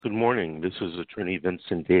Good morning. This is Attorney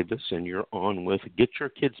Vincent Davis, and you're on with Get Your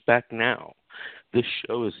Kids Back Now. This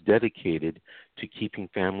show is dedicated to keeping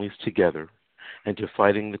families together and to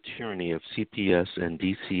fighting the tyranny of CPS and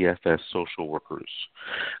DCFS social workers.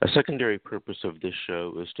 A secondary purpose of this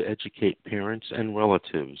show is to educate parents and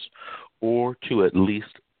relatives, or to at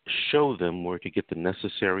least show them where to get the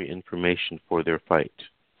necessary information for their fight.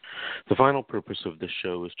 The final purpose of this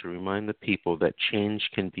show is to remind the people that change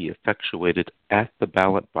can be effectuated at the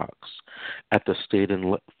ballot box, at the state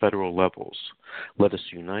and federal levels. Let us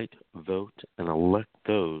unite, vote, and elect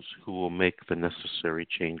those who will make the necessary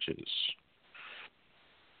changes.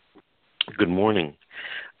 Good morning.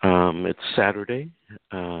 It's Saturday,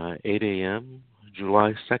 8 a.m.,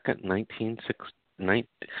 July 2nd,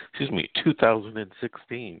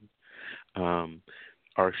 2016.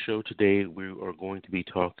 Our show today, we are going to be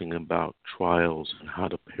talking about trials and how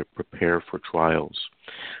to prepare for trials.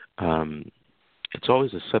 It's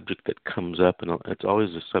always a subject that comes up, and it's always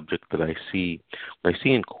a subject that I see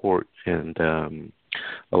in court, and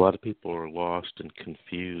a lot of people are lost and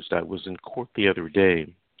confused. I was in court the other day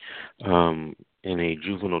in a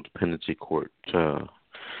juvenile dependency court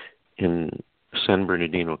in San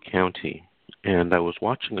Bernardino County, and I was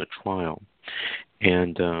watching a trial,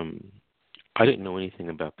 and I didn't know anything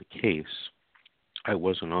about the case. I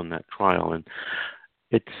wasn't on that trial, and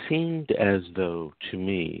it seemed as though to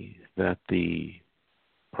me that the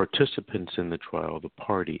participants in the trial, the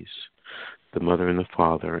parties, the mother and the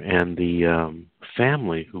father, and the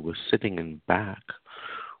family who was sitting in back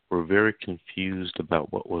were very confused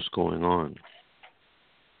about what was going on.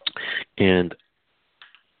 And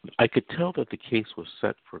I could tell that the case was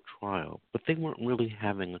set for trial, but they weren't really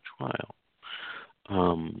having a trial.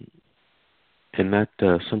 And that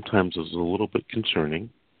sometimes is a little bit concerning.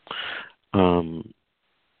 In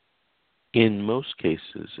most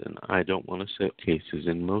cases, and I don't want to say cases,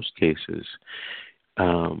 in most cases,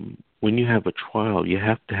 when you have a trial, you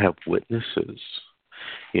have to have witnesses.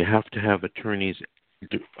 You have to have attorneys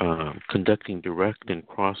conducting direct and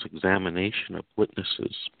cross-examination of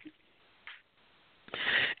witnesses.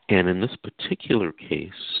 And in this particular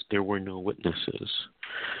case, there were no witnesses.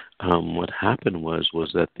 What happened was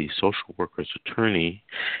that the social worker's attorney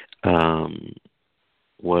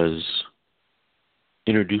was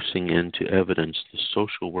introducing into evidence the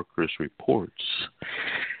social worker's reports,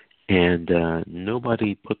 and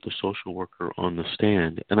nobody put the social worker on the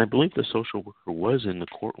stand. And I believe the social worker was in the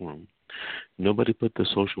courtroom. Nobody put the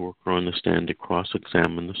social worker on the stand to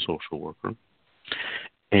cross-examine the social worker.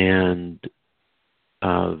 And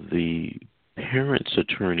the parents'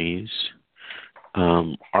 attorneys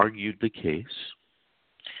argued the case,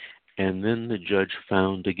 and then the judge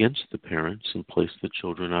found against the parents and placed the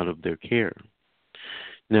children out of their care.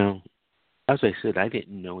 Now, as I said, I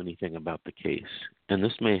didn't know anything about the case, and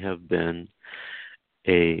this may have been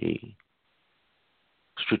a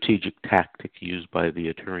strategic tactic used by the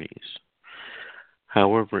attorneys.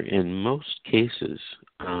 However, in most cases,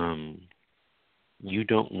 you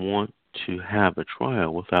don't want to have a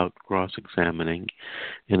trial without cross-examining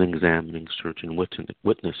and examining certain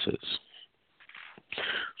witnesses.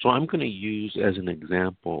 So I'm going to use as an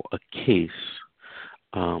example a case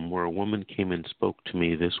where a woman came and spoke to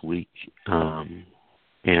me this week,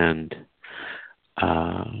 and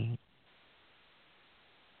I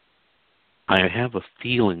have a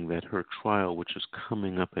feeling that her trial, which is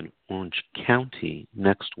coming up in Orange County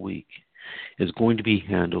next week, is going to be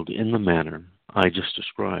handled in the manner I just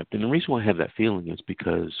described. And the reason why I have that feeling is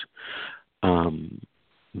because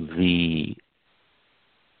the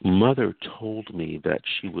mother told me that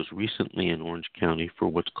she was recently in Orange County for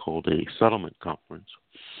what's called a settlement conference,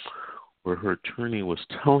 where her attorney was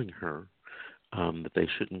telling her that they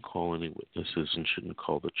shouldn't call any witnesses and shouldn't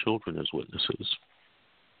call the children as witnesses.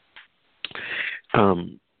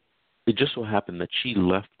 It just so happened that she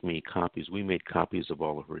left me copies. We made copies of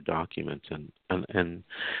all of her documents, and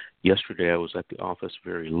yesterday I was at the office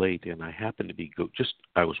very late, and I happened to be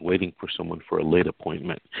I was waiting for someone for a late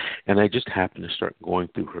appointment, and I just happened to start going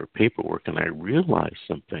through her paperwork, and I realized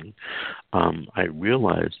something. I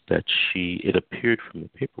realized that it appeared from the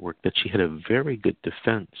paperwork that she had a very good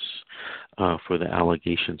defense for the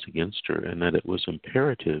allegations against her, and that it was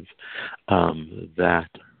imperative that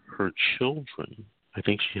her children, I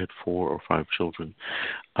think she had 4 or 5 children,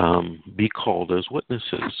 be called as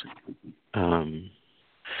witnesses.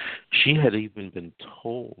 She had even been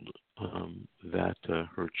told that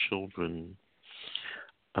her children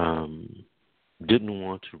didn't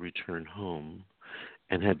want to return home,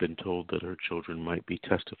 and had been told that her children might be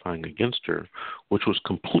testifying against her, which was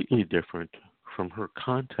completely different from her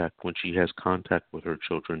contact when she has contact with her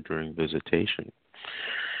children during visitation.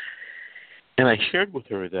 And I shared with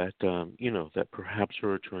her that, that perhaps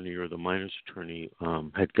her attorney or the minor's attorney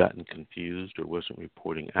had gotten confused or wasn't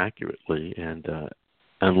reporting accurately, and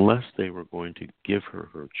unless they were going to give her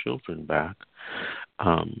her children back,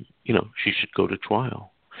 she should go to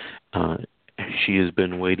trial. Uh, she has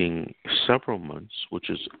been waiting several months,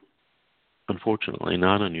 which is unfortunately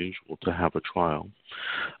not unusual to have a trial.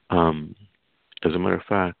 As a matter of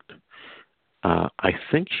fact, I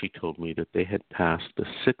think she told me that they had passed the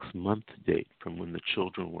 6-month date from when the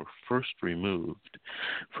children were first removed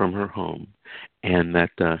from her home, and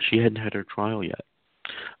that she hadn't had her trial yet.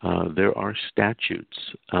 There are statutes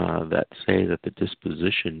that say that the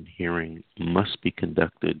disposition hearing must be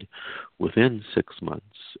conducted within 6 months,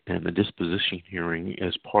 and the disposition hearing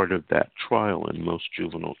is part of that trial in most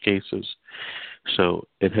juvenile cases. So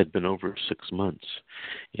it had been over 6 months,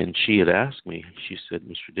 and she had asked me, she said,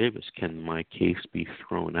 "Mr. Davis, can my case be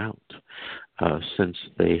thrown out since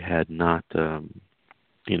they had not,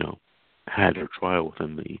 had her trial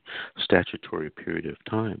within the statutory period of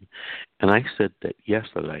time?" And I said that yes,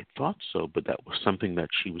 that I thought so, but that was something that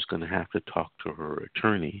she was going to have to talk to her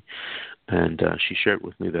attorney. And she shared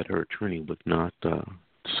with me that her attorney would not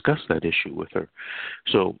discuss that issue with her.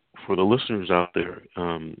 So for the listeners out there,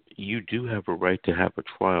 you do have a right to have a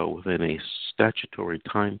trial within a statutory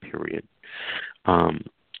time period.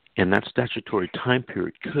 And that statutory time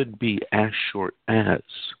period could be as short as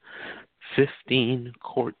 15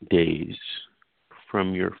 court days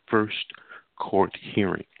from your first court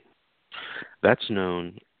hearing. That's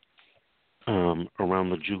known around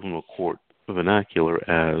the juvenile court vernacular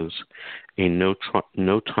as a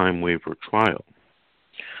no time waiver trial.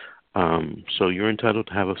 So you're entitled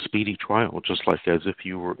to have a speedy trial, just like as if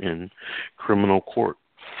you were in criminal court.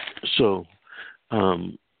 So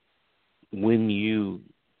when you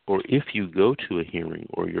or if you go to a hearing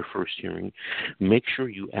or your first hearing, make sure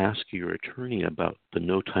you ask your attorney about the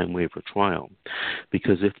no time waiver trial,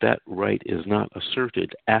 because if that right is not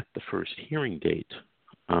asserted at the first hearing date,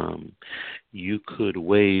 you could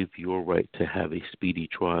waive your right to have a speedy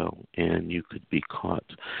trial, and you could be caught,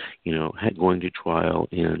 going to trial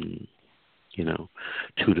in,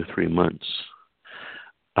 2 to 3 months.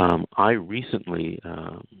 I recently,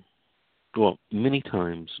 many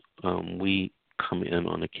times we come in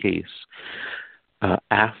on a case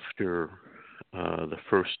after the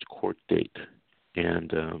first court date,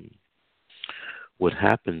 and what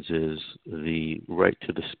happens is the right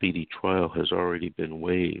to the speedy trial has already been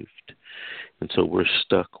waived, and so we're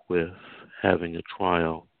stuck with having a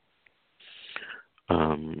trial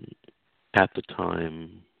at the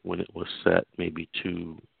time when it was set, maybe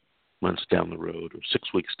 2 months down the road or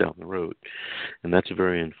 6 weeks down the road. And that's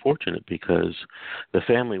very unfortunate because the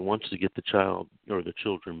family wants to get the child or the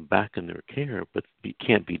children back in their care, but it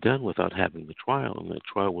can't be done without having the trial, and the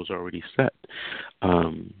trial was already set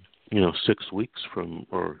 6 weeks from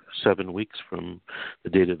or 7 weeks from the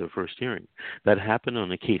date of the first hearing. That happened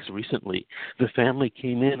on a case recently. The family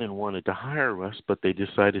came in and wanted to hire us, but they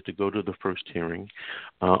decided to go to the first hearing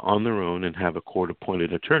on their own and have a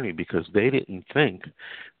court-appointed attorney because they didn't think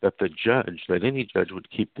that any judge would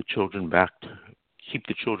keep the children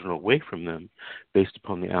away from them based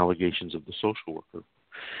upon the allegations of the social worker.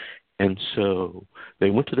 And so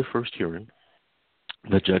they went to the first hearing.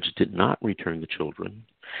 The judge did not return the children.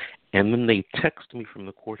 And then they texted me from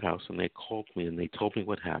the courthouse, and they called me, and they told me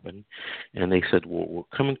what happened. And they said, "Well,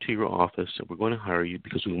 we're coming to your office, and we're going to hire you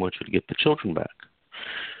because we want you to get the children back."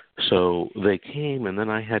 So they came, and then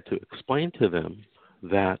I had to explain to them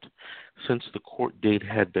that since the court date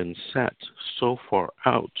had been set so far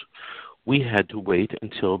out, we had to wait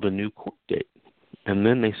until the new court date. And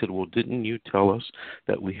then they said, "Well, didn't you tell us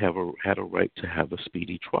that we had a right to have a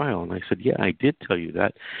speedy trial?" And I said, "Yeah, I did tell you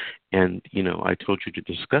that. And, I told you to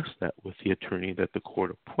discuss that with the attorney that the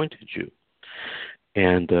court appointed you."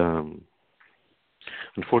 And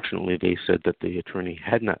unfortunately, they said that the attorney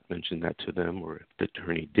had not mentioned that to them, or if the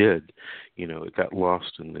attorney did, it got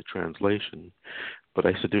lost in the translation. But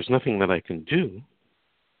I said, "There's nothing that I can do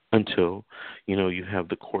until, you have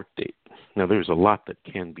the court date." Now, there's a lot that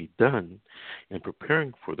can be done in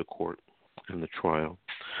preparing for the court and the trial,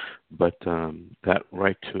 but that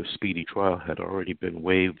right to a speedy trial had already been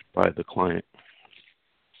waived by the client.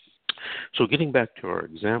 So getting back to our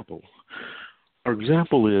example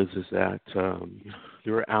is that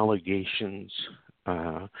there are allegations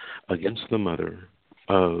against the mother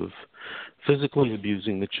of physically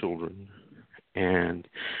abusing the children and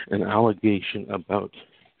an allegation about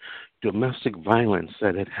domestic violence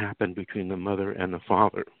that had happened between the mother and the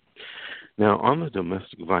father. Now, on the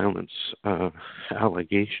domestic violence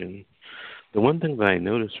allegation, The one thing that I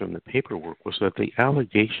noticed from the paperwork was that the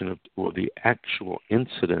allegation of, or the actual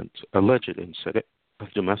incident, alleged incident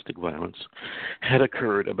of domestic violence had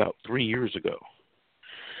occurred about 3 years ago.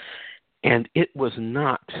 And it was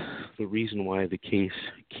not the reason why the case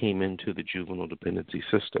came into the juvenile dependency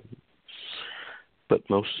system. But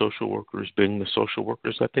most social workers, being the social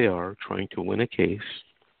workers that they are, trying to win a case,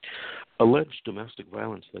 alleged domestic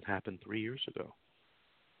violence that happened 3 years ago.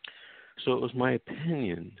 So it was my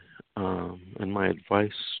opinion and my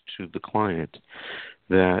advice to the client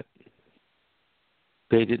that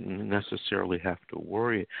they didn't necessarily have to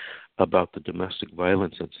worry about the domestic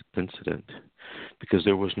violence incident because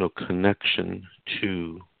there was no connection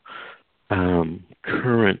to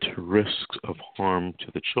current risks of harm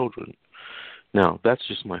to the children. Now, that's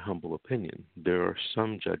just my humble opinion. There are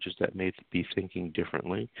some judges that may be thinking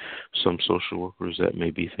differently, some social workers that may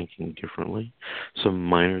be thinking differently, some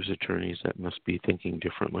minors attorneys that must be thinking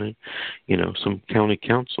differently. Some county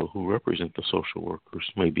council who represent the social workers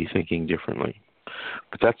may be thinking differently.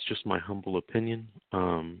 But that's just my humble opinion.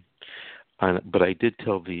 But I did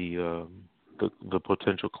tell the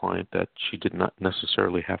potential client that she did not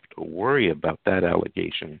necessarily have to worry about that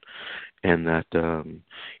allegation, and that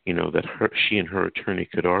she and her attorney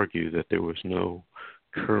could argue that there was no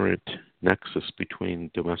current nexus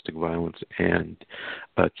between domestic violence and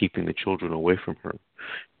keeping the children away from her.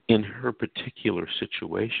 In her particular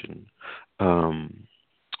situation,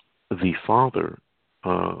 the father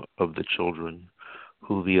of the children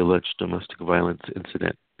who the alleged domestic violence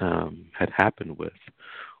incident had happened with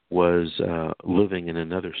was living in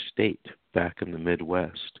another state back in the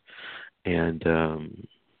Midwest. And,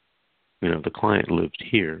 the client lived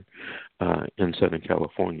here in Southern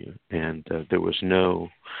California. And there was no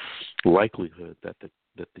likelihood that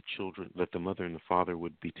the mother and the father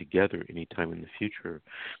would be together anytime in the future,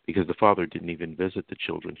 because the father didn't even visit the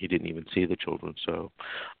children. He didn't even see the children. So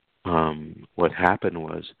what happened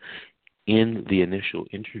was, in the initial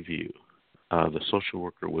interview, the social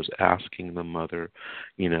worker was asking the mother,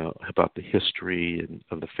 about the history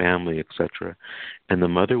of the family, etc. And the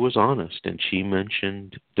mother was honest, and she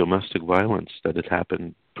mentioned domestic violence that had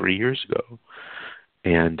happened 3 years ago.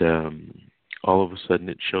 And all of a sudden,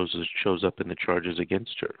 it shows up in the charges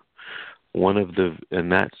against her.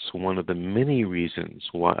 And that's one of the many reasons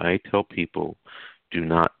why I tell people, do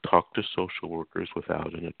not talk to social workers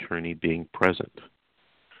without an attorney being present.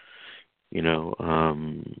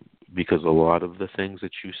 Because a lot of the things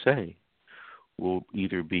that you say will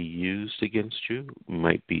either be used against you,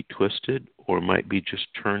 might be twisted, or might be just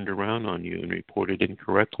turned around on you and reported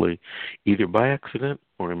incorrectly, either by accident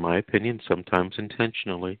or, in my opinion, sometimes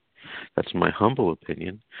intentionally. That's my humble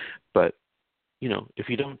opinion. But, if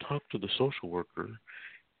you don't talk to the social worker,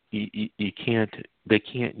 they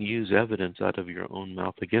can't use evidence out of your own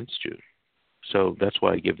mouth against you. So that's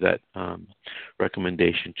why I give that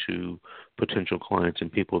recommendation to potential clients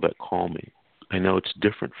and people that call me. I know it's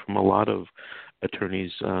different from a lot of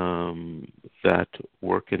attorneys that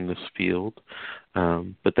work in this field,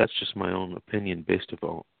 but that's just my own opinion based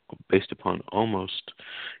upon almost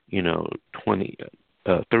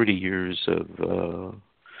 30 years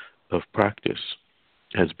of practice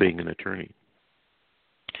as being an attorney.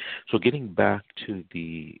 So getting back to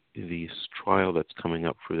the trial that's coming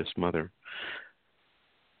up for this mother,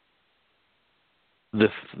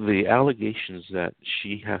 the allegations that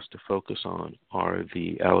she has to focus on are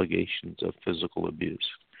the allegations of physical abuse.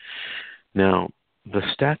 Now, the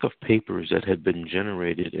stack of papers that had been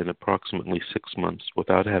generated in approximately 6 months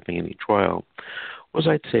without having any trial was,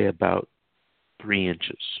 I'd say, about 3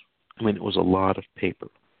 inches. I mean, it was a lot of paper,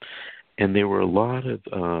 and there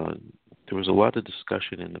was a lot of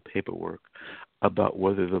discussion in the paperwork about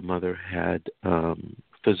whether the mother had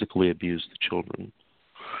physically abused the children.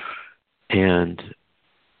 And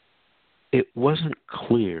it wasn't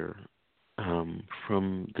clear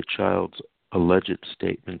from the child's alleged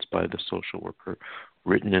statements by the social worker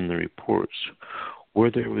written in the reports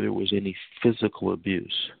whether there was any physical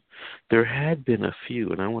abuse. There had been a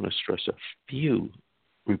few, and I want to stress a few,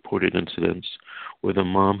 reported incidents where the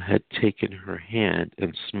mom had taken her hand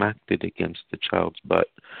and smacked it against the child's butt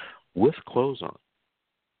with clothes on.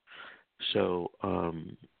 So,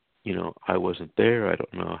 I wasn't there. I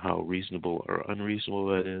don't know how reasonable or unreasonable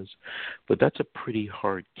that is, but that's a pretty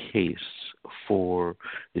hard case for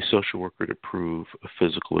the social worker to prove a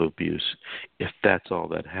physical abuse if that's all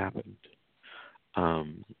that happened.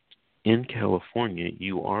 In California,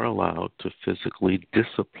 you are allowed to physically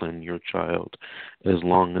discipline your child as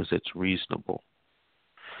long as it's reasonable.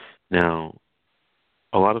 Now,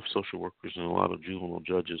 a lot of social workers and a lot of juvenile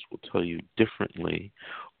judges will tell you differently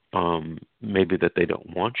Maybe that they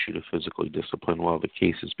don't want you to physically discipline while the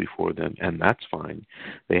case is before them, and that's fine.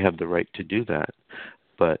 They have the right to do that.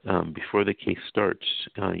 But before the case starts,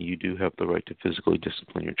 you do have the right to physically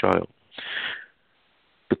discipline your child.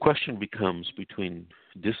 The question becomes between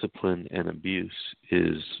discipline and abuse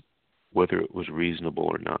is whether it was reasonable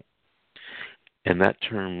or not. And that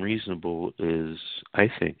term reasonable is, I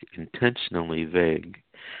think, intentionally vague,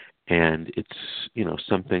 and it's,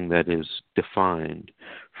 something that is defined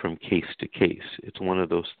from case to case. It's one of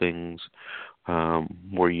those things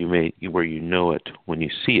where you know it when you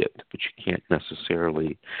see it, but you can't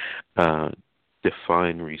necessarily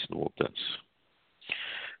define reasonableness.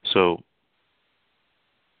 So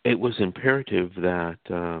it was imperative that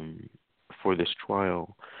for this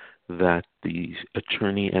trial that the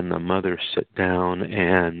attorney and the mother sit down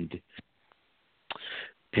and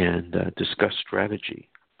discuss strategy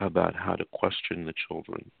about how to question the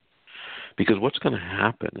children. Because what's going to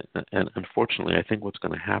happen, and unfortunately I think what's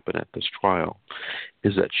going to happen at this trial,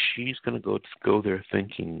 is that she's going to go there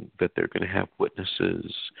thinking that they're going to have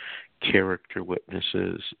witnesses, character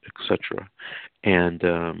witnesses, etc. And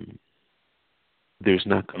there's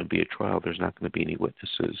not going to be a trial, there's not going to be any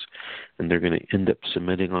witnesses, and they're going to end up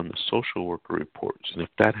submitting on the social worker reports. And if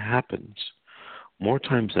that happens, more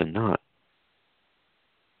times than not,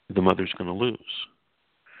 the mother's going to lose.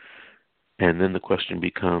 And then the question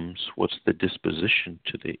becomes, what's the disposition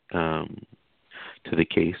to the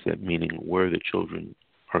case? That meaning where the children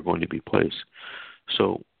are going to be placed.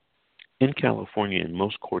 So, in California, in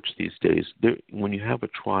most courts these days, when you have a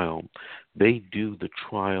trial, they do the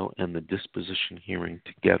trial and the disposition hearing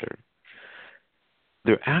together.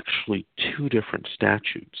 They're actually two different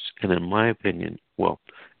statutes, and in my opinion, well,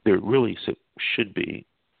 there really should be,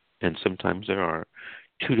 and sometimes there are,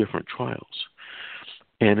 two different trials.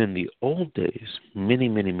 And in the old days, many,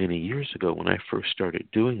 many, many years ago, when I first started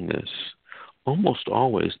doing this, almost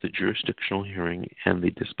always the jurisdictional hearing and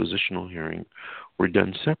the dispositional hearing were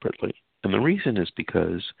done separately. And the reason is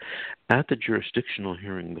because at the jurisdictional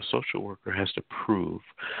hearing, the social worker has to prove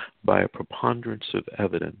by a preponderance of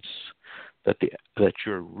evidence that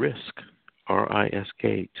your risk,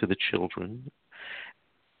 R-I-S-K, to the children,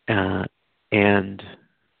 and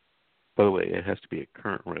by the way, it has to be a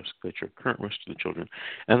current risk, that your current risk to the children,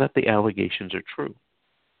 and that the allegations are true.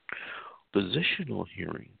 Positional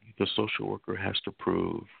hearing, the social worker has to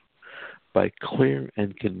prove by clear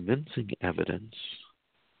and convincing evidence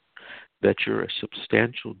that you're a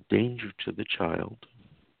substantial danger to the child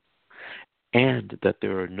and that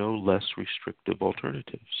there are no less restrictive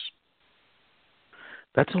alternatives.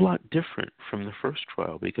 That's a lot different from the first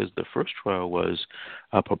trial, because the first trial was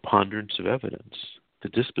a preponderance of evidence. The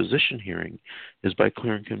disposition hearing is by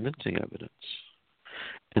clear and convincing evidence.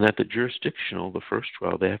 And at the jurisdictional, the first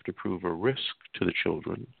trial, they have to prove a risk to the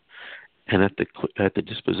children. And at the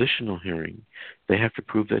dispositional hearing, they have to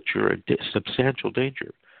prove that you're a substantial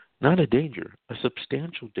danger. Not a danger, a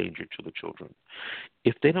substantial danger to the children.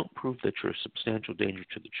 If they don't prove that you're a substantial danger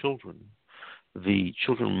to the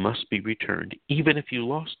children must be returned, even if you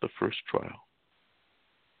lost the first trial.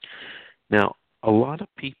 Now, a lot of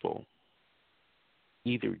people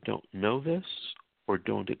either don't know this or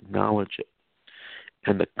don't acknowledge it.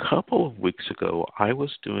 And a couple of weeks ago, I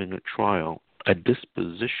was doing a trial, a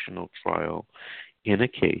dispositional trial in a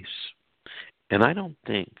case, and I don't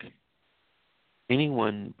think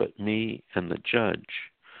anyone but me and the judge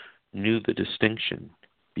knew the distinction,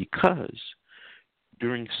 because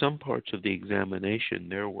during some parts of the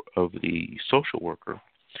examination of the social worker,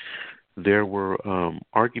 there were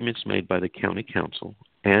arguments made by the county council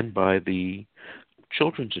and by the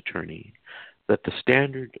children's attorney that the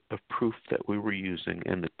standard of proof that we were using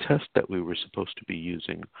and the test that we were supposed to be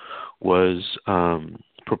using was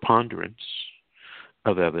preponderance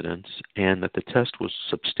of evidence, and that the test was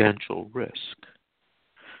substantial risk.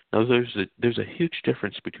 Now, there's a huge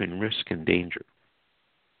difference between risk and danger.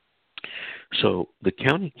 So the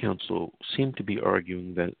county council seemed to be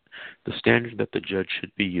arguing that the standard that the judge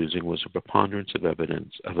should be using was a preponderance of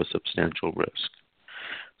evidence of a substantial risk.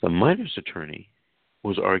 The minor's attorney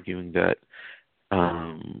was arguing that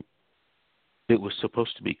it was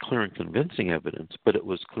supposed to be clear and convincing evidence, but it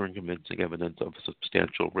was clear and convincing evidence of a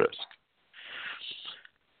substantial risk.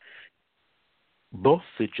 Both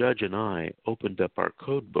the judge and I opened up our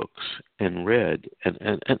code books and read,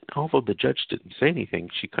 and although the judge didn't say anything,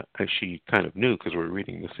 she kind of knew because we were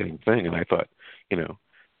reading the same thing, and I thought,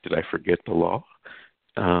 did I forget the law?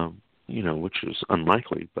 Which was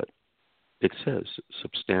unlikely, but it says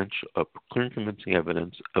clear and convincing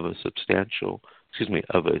evidence of a substantial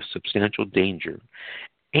danger,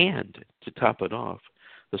 and to top it off,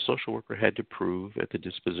 the social worker had to prove at the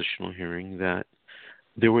dispositional hearing that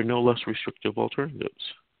there were no less restrictive alternatives.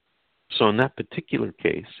 So in that particular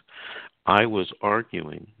case, I was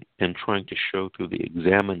arguing and trying to show through the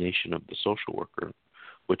examination of the social worker,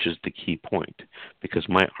 which is the key point, because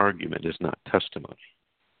my argument is not testimony.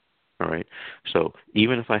 All right? So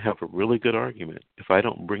even if I have a really good argument, if I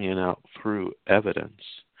don't bring it out through evidence,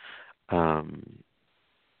 I'm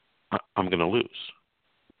going to lose.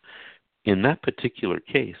 In that particular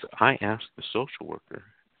case, I asked the social worker,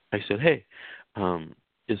 I said, hey,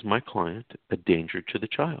 is my client a danger to the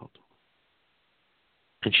child?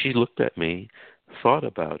 And she looked at me, thought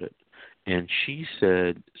about it, and she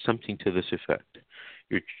said something to this effect.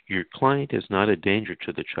 Your client is not a danger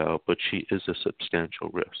to the child, but she is a substantial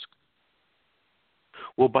risk.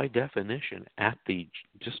 Well, by definition, at the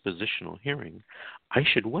dispositional hearing, I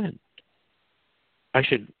should win. I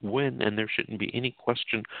should win, and there shouldn't be any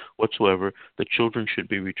question whatsoever. The children should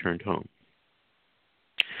be returned home.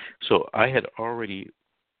 So I had already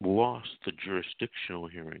lost the jurisdictional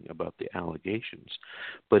hearing about the allegations.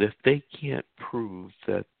 But if they can't prove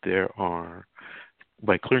that there are,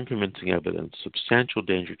 by clear and convincing evidence, substantial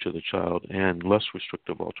danger to the child and less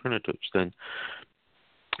restrictive alternatives, then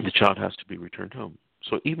the child has to be returned home.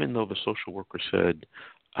 So even though the social worker said,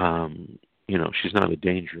 she's not a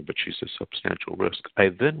danger, but she's a substantial risk, I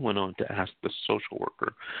then went on to ask the social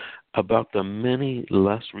worker about the many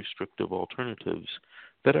less restrictive alternatives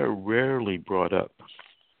that are rarely brought up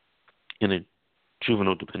in a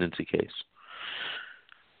juvenile dependency case.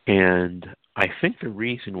 And I think the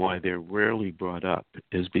reason why they're rarely brought up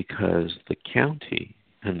is because the county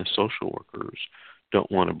and the social workers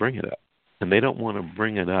don't want to bring it up. And they don't want to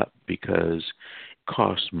bring it up because it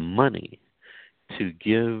costs money to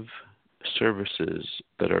give services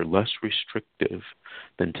that are less restrictive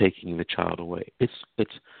than taking the child away. It's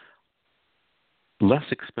less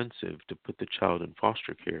expensive to put the child in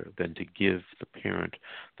foster care than to give the parent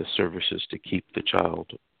the services to keep the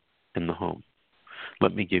child in the home.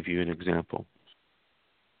 Let me give you an example.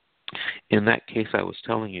 In that case I was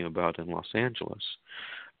telling you about in Los Angeles,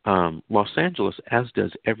 as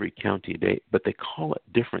does every county, but they call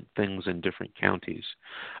it different things in different counties.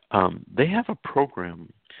 They have a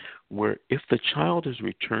program where if the child is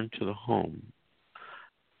returned to the home,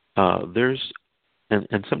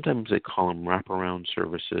 and sometimes they call them wraparound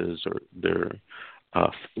services, or they're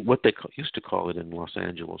what they used to call it in Los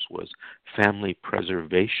Angeles was family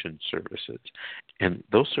preservation services, and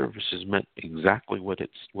those services meant exactly what it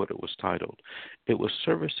was titled. It was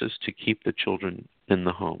services to keep the children in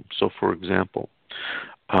the home. So, for example,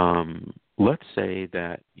 let's say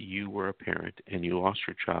that you were a parent and you lost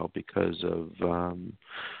your child because of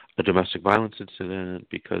a domestic violence incident,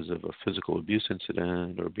 because of a physical abuse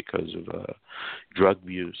incident, or because of drug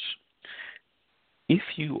abuse. If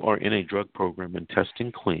you are in a drug program and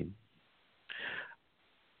testing clean,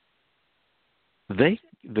 the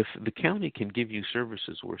county can give you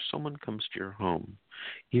services where someone comes to your home,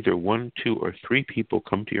 either 1, 2, or 3 people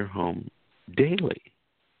come to your home daily.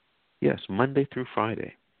 Yes, Monday through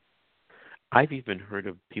Friday. I've even heard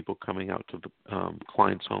of people coming out to the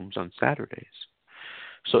clients' homes on Saturdays.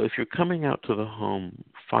 So if you're coming out to the home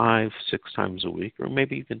 5, 6 times a week, or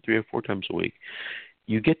maybe even 3 or 4 times a week,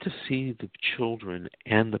 you get to see the children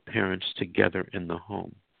and the parents together in the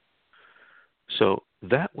home. So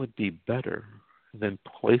that would be better than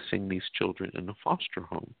placing these children in a foster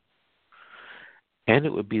home. And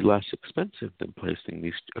it would be less expensive than placing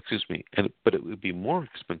these, but it would be more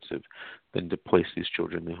expensive than to place these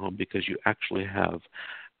children in the home, because you actually have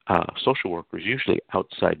social workers, usually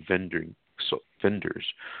outside vendors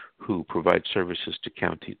who provide services to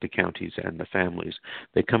the counties and the families.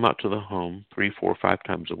 They come out to the home 3, 4, 5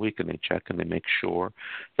 times a week, and they check and they make sure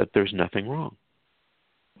that there's nothing wrong.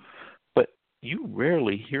 But you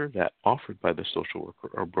rarely hear that offered by the social worker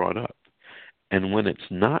or brought up. And when it's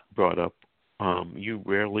not brought up, you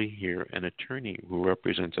rarely hear an attorney who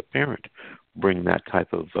represents a parent bring that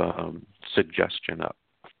type of suggestion up.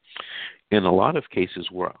 In a lot of cases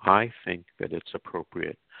where I think that it's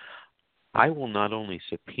appropriate, I will not only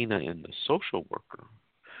subpoena in the social worker,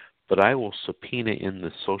 but I will subpoena in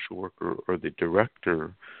the social worker or the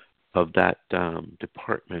director of that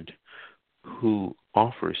department who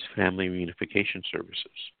offers family reunification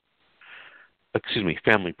services.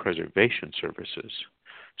 Family preservation services.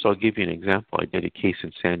 So I'll give you an example. I did a case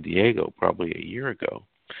in San Diego probably a year ago,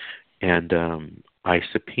 and I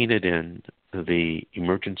subpoenaed in the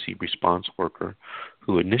emergency response worker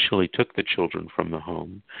who initially took the children from the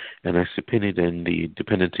home, and I subpoenaed in the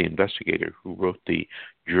dependency investigator who wrote the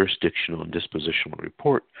jurisdictional and dispositional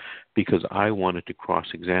report because I wanted to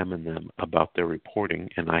cross-examine them about their reporting,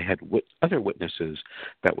 and I had other witnesses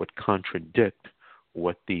that would contradict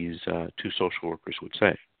what these two social workers would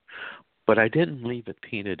say. But I didn't leave it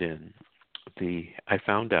painted in. I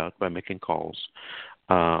found out by making calls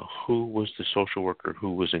who was the social worker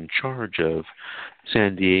who was in charge of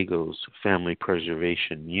San Diego's Family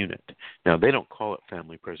Preservation Unit. Now, they don't call it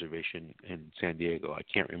Family Preservation in San Diego. I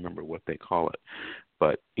can't remember what they call it,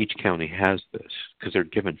 but each county has this because they're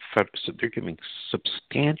giving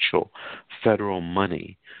substantial federal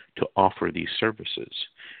money to offer these services.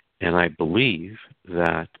 And I believe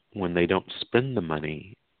that when they don't spend the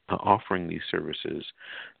money offering these services,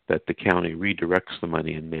 that the county redirects the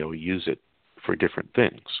money and they'll use it for different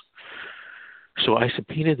things. So I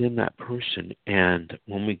subpoenaed in that person, and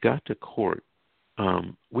when we got to court,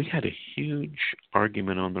 we had a huge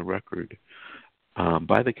argument on the record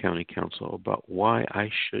by the county council about why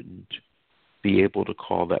I shouldn't be able to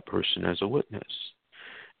call that person as a witness.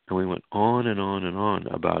 And we went on and on and on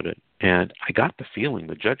about it, and I got the feeling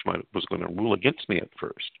the judge was going to rule against me at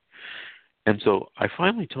first. And so I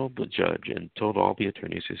finally told the judge and told all the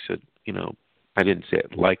attorneys, I said, I didn't say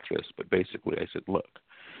it like this, but basically I said, look,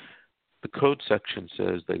 the code section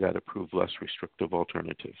says they got to prove less restrictive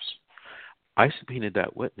alternatives. I subpoenaed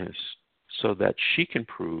that witness so that she can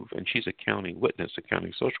prove, and she's a county witness, a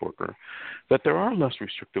county social worker, that there are less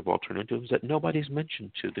restrictive alternatives that nobody's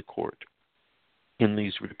mentioned to the court in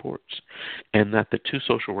these reports, and that the two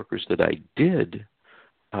social workers that I did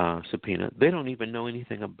subpoena, they don't even know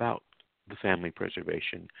anything about the family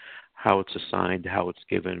preservation, how it's assigned, how it's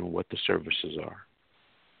given, what the services are.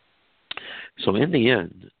 So in the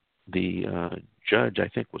end, the judge, I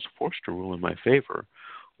think, was forced to rule in my favor,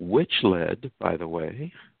 which led, by the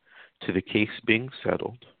way, to the case being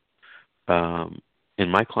settled in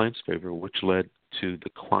my client's favor, which led to the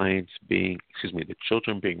the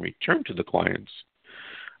children being returned to the clients,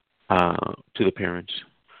 to the parents,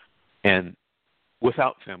 and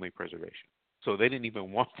without family preservation. So they didn't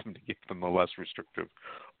even want them to give them the less restrictive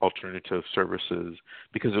alternative services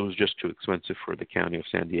because it was just too expensive for the county of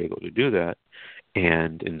San Diego to do that.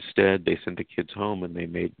 And instead, they sent the kids home, and they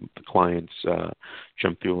made the clients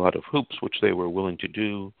jump through a lot of hoops, which they were willing to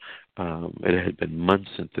do. It had been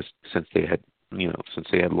months since they had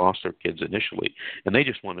lost their kids initially, and they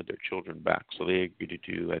just wanted their children back. So they agreed to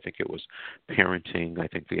do, I think it was parenting. I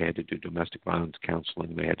think they had to do domestic violence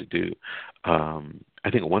counseling. They had to do, I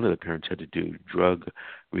think one of the parents had to do drug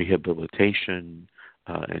rehabilitation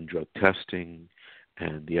and drug testing,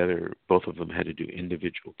 and both of them had to do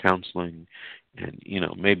individual counseling and,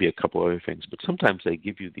 maybe a couple other things. But sometimes they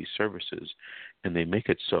give you these services and they make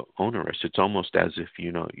it so onerous. It's almost as if,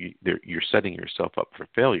 you're setting yourself up for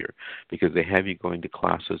failure because they have you going to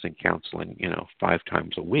classes and counseling, 5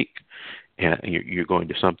 times a week. And you're going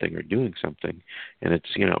to something or doing something. And it's,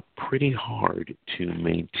 pretty hard to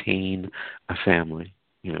maintain a family,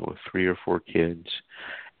 with 3 or 4 kids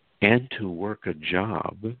and to work a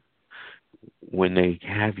job when they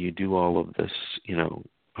have you do all of this,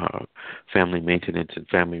 family maintenance and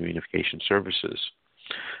family reunification services.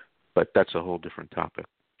 But that's a whole different topic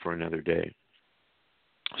for another day.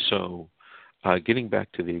 So getting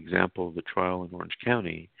back to the example of the trial in Orange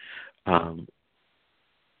County, the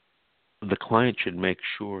client should make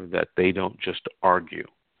sure that they don't just argue.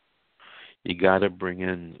 You got to bring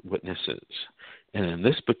in witnesses. And in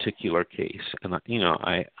this particular case, and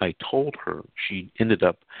I told her, she ended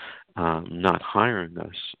up not hiring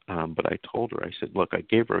us, but I told her, I said, look, I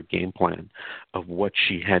gave her a game plan of what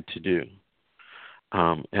she had to do.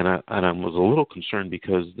 And I was a little concerned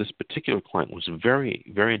because this particular client was very,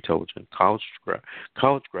 very intelligent, college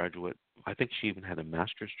graduate. I think she even had a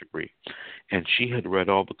master's degree, and she had read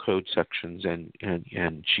all the code sections,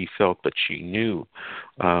 and she felt that she knew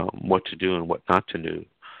what to do and what not to do.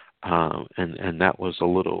 And that was a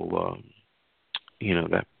little,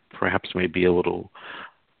 that perhaps may be a little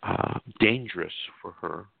dangerous for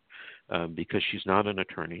her because she's not an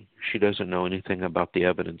attorney. She doesn't know anything about the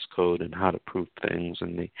evidence code and how to prove things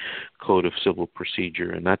and the code of civil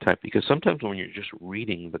procedure and that type. Because sometimes when you're just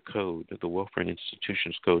reading the code, the Welfare and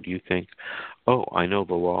Institutions Code, you think, oh, I know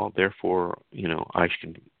the law, therefore, I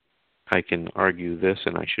can argue this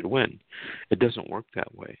and I should win. It doesn't work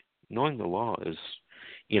that way. Knowing the law is,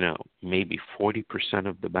 maybe 40%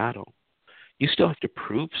 of the battle. You still have to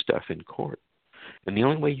prove stuff in court. And the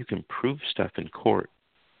only way you can prove stuff in court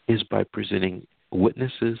is by presenting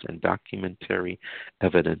witnesses and documentary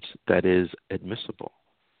evidence that is admissible.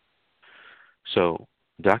 So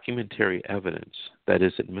documentary evidence that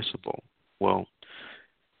is admissible. Well,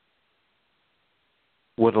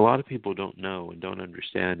 what a lot of people don't know and don't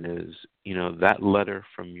understand is, that letter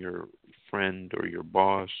from your friend or your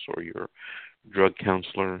boss or your drug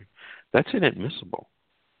counselor, that's inadmissible.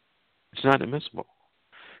 It's not admissible.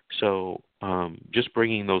 So just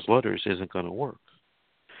bringing those letters isn't going to work.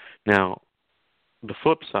 Now, the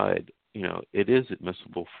flip side, it is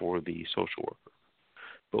admissible for the social worker.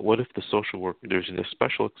 But what if the social worker, there's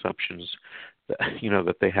special exceptions that,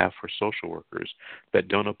 that they have for social workers that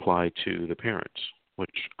don't apply to the parents,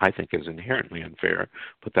 which I think is inherently unfair,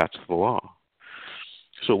 but that's the law.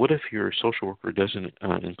 So what if your social worker doesn't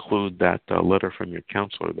include that letter from your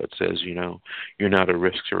counselor that says, you're not a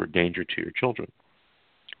risk or a danger to your children?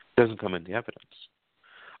 It doesn't come in the evidence.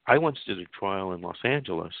 I once did a trial in Los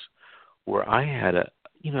Angeles where I had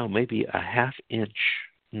maybe a half-inch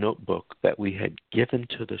notebook that we had given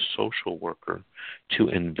to the social worker to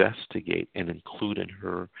investigate and include in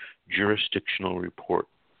her jurisdictional report.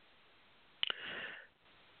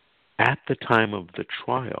 At the time of the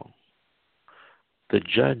trial, the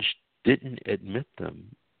judge didn't admit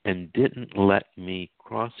them and didn't let me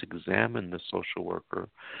cross-examine the social worker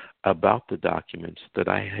about the documents that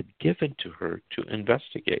I had given to her to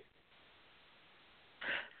investigate.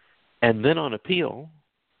 And then on appeal,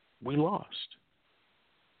 we lost.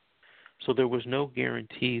 So there's no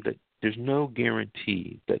guarantee that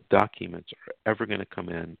documents are ever going to come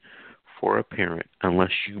in for a parent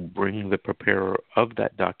unless you bring the preparer of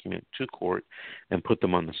that document to court and put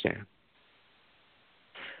them on the stand.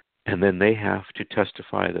 And then they have to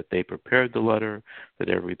testify that they prepared the letter, that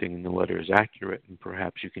everything in the letter is accurate, and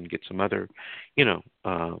perhaps you can get some other,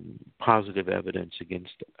 positive evidence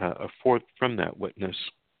against from that witness,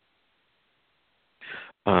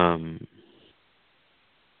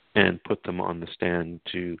 and put them on the stand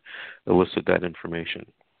to elicit that information.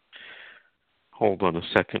 Hold on a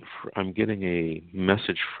second. I'm getting a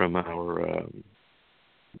message from our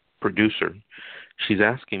producer. She's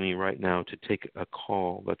asking me right now to take a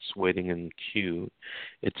call that's waiting in queue.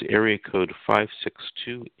 It's area code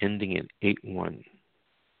 562 ending in 81.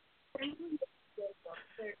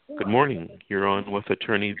 Good morning. You're on with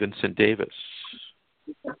Attorney Vincent Davis.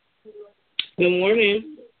 Good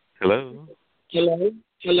morning. Hello.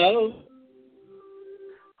 Hello.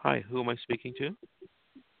 Hi, who am I speaking to?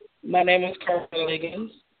 My name is Carla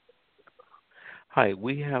Liggins. Hi,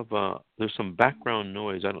 we have, there's some background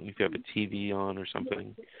noise. I don't know if you have a TV on or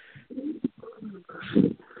something.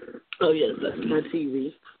 Oh, yes, that's my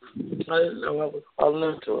TV. I didn't know I was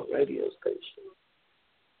calling into a radio station.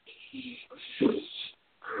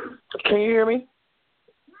 Can you hear me?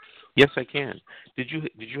 Yes, I can. Did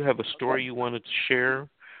you have a story you wanted to share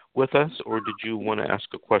with us, or did you want to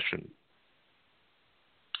ask a question?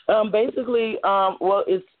 Basically, well,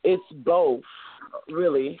 it's both,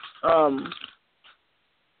 really.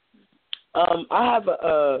 I have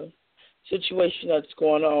a situation that's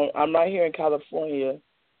going on. I'm right here in California.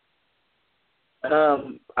 I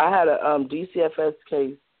had a DCFS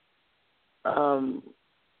case, and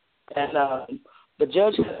the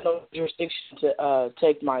judge had no jurisdiction to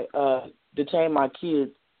detain my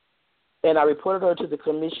kids, and I reported her to the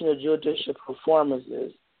Commission of Judicial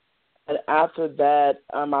Performances. And after that,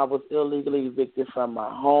 I was illegally evicted from my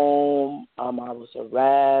home. I was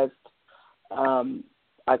harassed.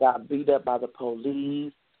 I got beat up by the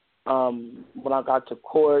police. When I got to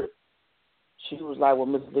court, she was like, well,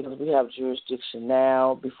 Ms. Dickens, we have jurisdiction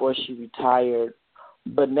now, before she retired.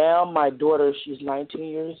 But now my daughter, she's 19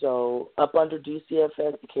 years old, up under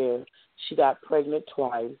DCFS care. She got pregnant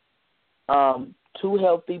twice, 2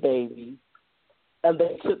 healthy babies, and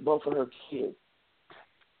they took both of her kids.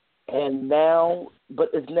 And now, but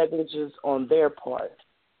it's negligence on their part.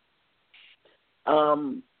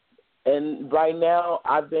 And right now,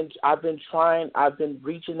 I've been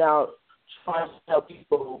reaching out, trying to help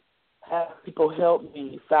people, have people help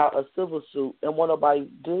me file a civil suit, and won't nobody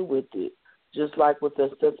deal with it. Just like with the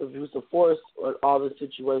excessive use of force or all the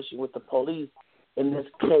situation with the police in this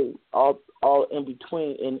case, all in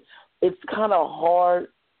between. And it's kind of hard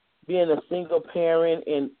being a single parent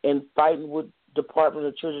and fighting with Department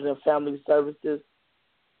of Children and Family Services,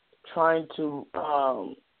 trying to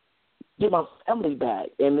get my family back.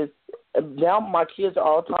 And now my kids are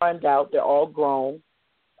all timed out. They're all grown.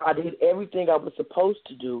 I did everything I was supposed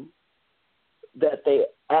to do that they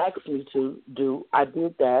asked me to do. I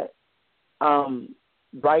did that.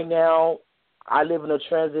 Right now, I live in a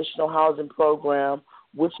transitional housing program,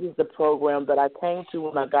 which is the program that I came to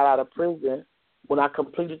when I got out of prison, when I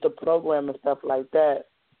completed the program and stuff like that.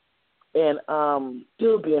 And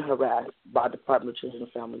still being harassed by Department of Children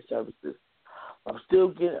and Family Services. I'm still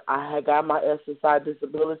getting. I had got my SSI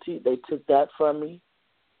disability. They took that from me.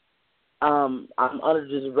 I'm under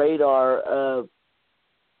this radar of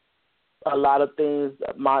a lot of things.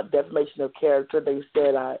 My defamation of character. They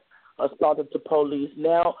said I assaulted the police.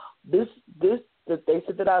 Now that they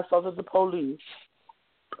said that I assaulted the police.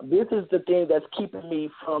 This is the thing that's keeping me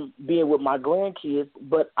from being with my grandkids.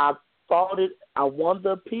 But I fought it. I won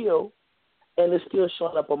the appeal, and it's still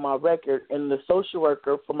showing up on my record. And the social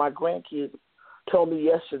worker for my grandkids told me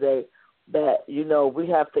yesterday that, we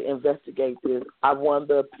have to investigate this. I won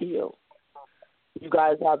the appeal. You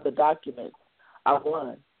guys have the documents. I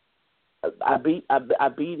won. I beat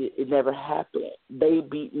it. It never happened. They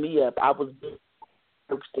beat me up. I was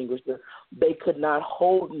extinguisher. They could not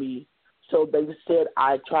hold me, so they said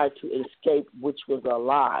I tried to escape, which was a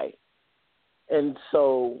lie. And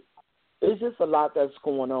so it's just a lot that's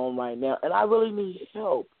going on right now, and I really need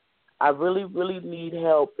help. I really, really need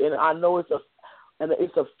help, and I know it's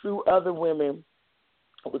a few other women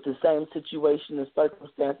with the same situation and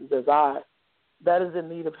circumstances as I that is in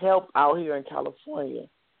need of help out here in California.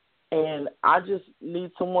 And I just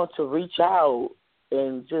need someone to reach out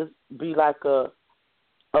and just be like a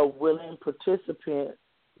willing participant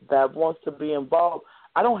that wants to be involved.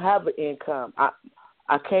 I don't have an income. I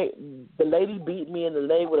can't. The lady beat me in the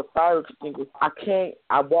leg with a fire extinguisher. I can't.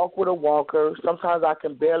 I walk with a walker. Sometimes I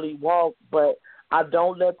can barely walk, but I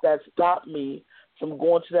don't let that stop me from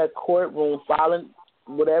going to that courtroom, filing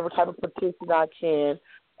whatever type of petition I can.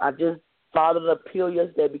 I just filed an appeal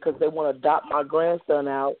yesterday because they want to adopt my grandson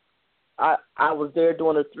out. I was there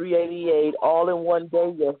doing a 388 all in one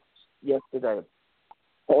day yesterday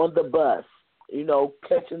on the bus,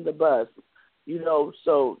 catching the bus,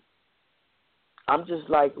 so I'm just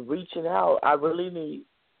like reaching out. I really need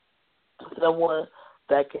someone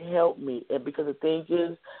that can help me. And because the thing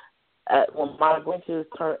is, when my grandkids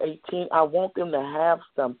turn 18, I want them to have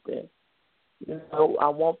something. I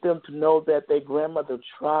want them to know that their grandmother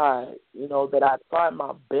tried, that I tried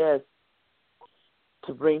my best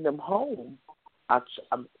to bring them home. I'm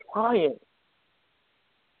trying.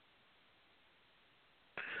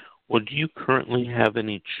 Well, do you currently have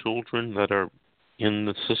any children that are in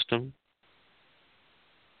the system?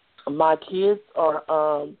 My kids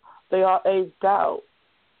are, they are aged out.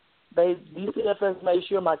 DCFS made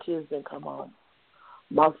sure my kids didn't come home.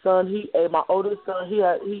 My son, my oldest son,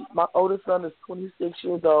 my oldest son is 26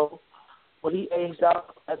 years old. When he aged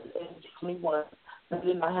out at the age of 21, they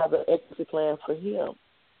did not have an exit plan for him.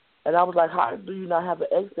 And I was like, how do you not have an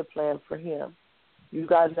exit plan for him? You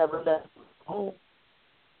guys never left home.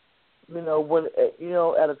 When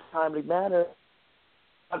at a timely manner,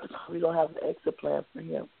 we don't have an exit plan for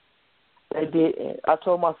him. They didn't. I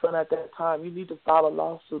told my son at that time, you need to file a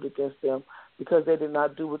lawsuit against them because they did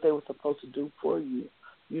not do what they were supposed to do for you.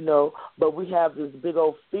 But we have this big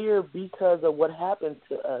old fear because of what happened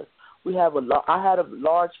to us. I had a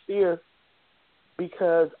large fear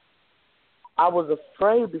because I was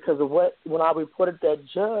afraid because of when I reported that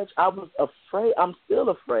judge, I was afraid. I'm still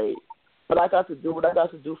afraid. But I got to do what I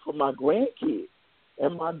got to do for my grandkids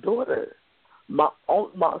and my daughter. My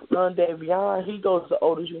son Davion, he goes to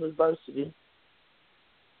Otis University,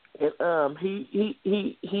 and he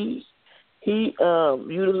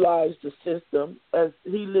utilized the system as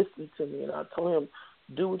he listened to me, and I told him,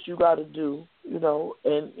 do what you got to do,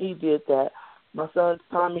 and he did that. My son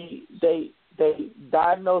Tommy, they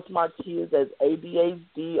diagnosed my kids as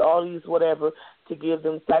ADHD, all these whatever, to give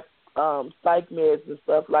them psych meds and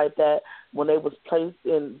stuff like that when they was placed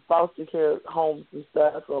in foster care homes and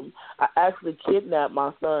stuff. I actually kidnapped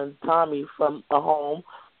my son Tommy from a home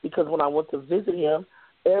because when I went to visit him,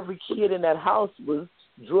 every kid in that house was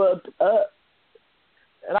drugged up.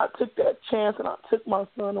 And I took that chance and I took my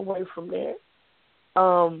son away from there.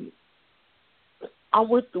 I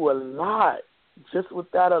went through a lot just with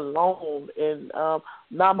that alone. And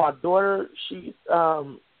now my daughter, she's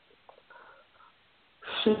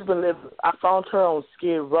been living. I found her on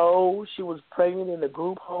Skid Row. She was pregnant in the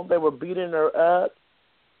group home. They were beating her up,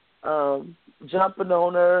 jumping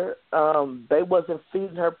on her. They wasn't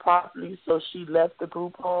feeding her properly, so she left the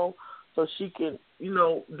group home so she could,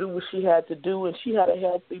 do what she had to do. And she had a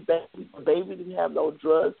healthy baby. The baby didn't have no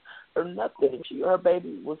drugs or nothing. Her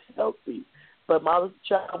baby was healthy. But my little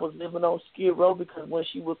child was living on Skid Row because when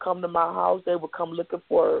she would come to my house, they would come looking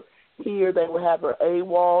for her here. They would have her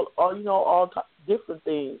AWOL, or, all different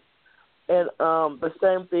things. And the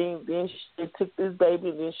same thing, then they took this baby,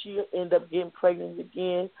 and then she ended up getting pregnant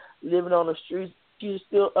again, living on the streets. She's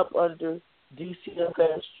still up under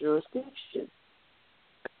DCFS jurisdiction.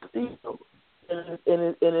 Still. And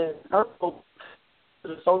it's hurtful to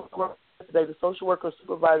the social worker yesterday, the social worker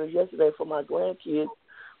supervisor yesterday for my grandkids,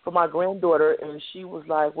 for my granddaughter, and she was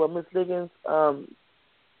like, well, Miss Liggins,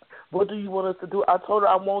 what do you want us to do? I told her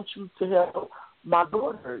I want you to help my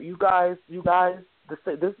daughter. You guys, this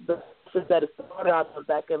is the that it started out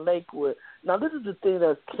back in Lakewood. Now, this is the thing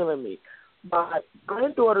that's killing me. My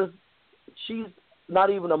granddaughter, she's not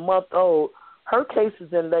even a month old. Her case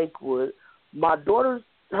is in Lakewood. My daughter's,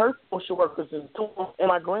 her social worker's in Torrance, and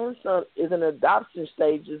my grandson is in adoption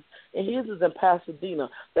stages, and his is in Pasadena.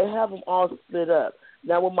 They have them all split up.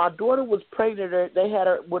 Now, when my daughter was pregnant, they had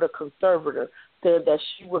her with a conservator, saying that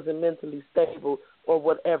she wasn't mentally stable or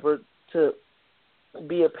whatever to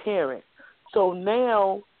be a parent. So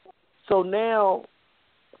now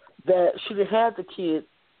that she didn't have the kids,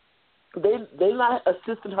 they're not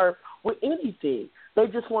assisting her with anything. They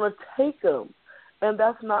just want to take them, and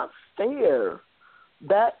that's not fair.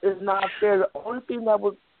 That is not fair. The only thing that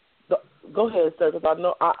was go ahead, sir, because I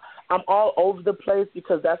know I'm all over the place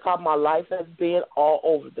because that's how my life has been, all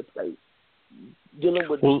over the place, dealing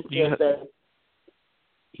with DCFS.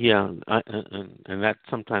 And that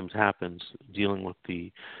sometimes happens, dealing with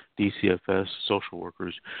the DCFS social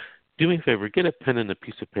workers. Do me a favor, get a pen and a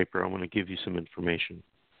piece of paper. I want to give you some information.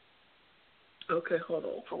 Okay, hold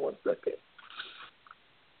on for 1 second.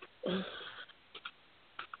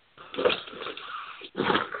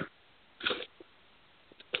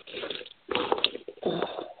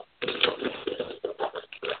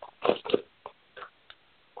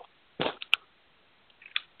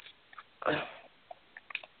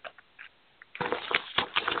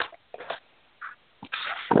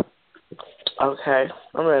 Okay,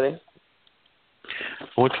 I'm ready.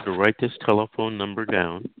 I want you to write this telephone number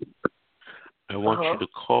down. I want you to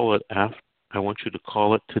call it I want you to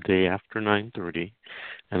call it today after 9:30,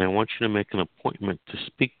 and I want you to make an appointment to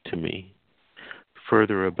speak to me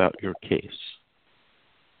further about your case.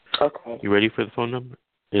 Okay. You ready for the phone number?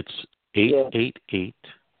 It's 888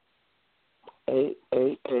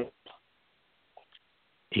 888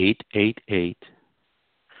 888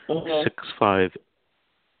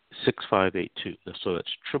 6582. So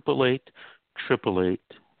that's 888 888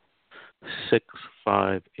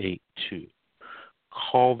 6582.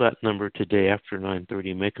 Call that number today after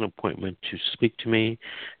 9:30. Make an appointment to speak to me,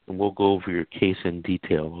 and we'll go over your case in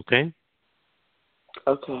detail, okay?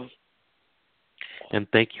 Okay. And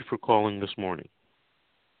thank you for calling this morning.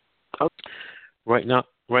 Okay. Right now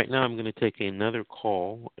I'm going to take another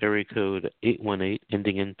call, area code 818,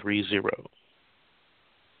 ending in 30.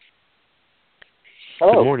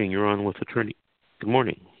 Hello. Good morning. You're on with attorney. Good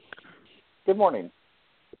morning. Good morning.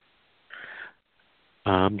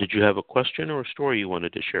 Did you have a question or a story you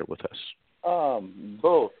wanted to share with us?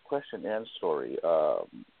 Both question and story. I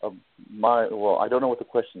don't know what the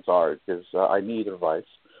questions are because I need advice.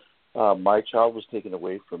 My child was taken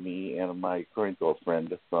away from me and my current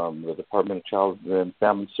girlfriend from the Department of Child and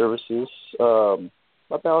Family Services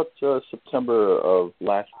about September of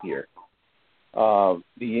last year.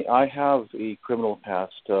 I have a criminal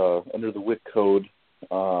past under the WIC code.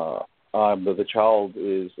 The child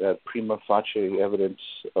is at prima facie evidence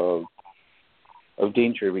of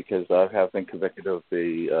danger because I have been convicted of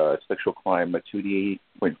a sexual crime at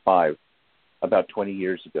 2D8.5 about 20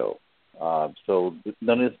 years ago. So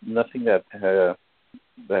nothing that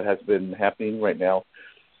has been happening right now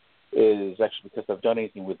is actually because I've done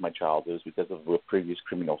anything with my child. It was because of a previous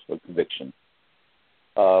criminal conviction.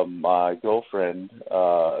 My girlfriend,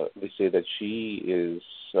 they say that she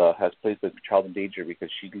has placed the child in danger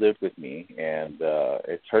because she lived with me, and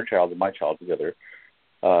it's her child and my child together.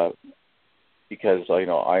 Because I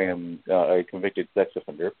am a convicted sex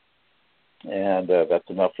offender, and that's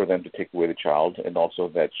enough for them to take away the child, and also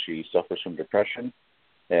that she suffers from depression,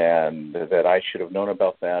 and that I should have known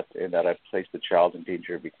about that, and that I placed the child in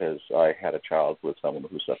danger because I had a child with someone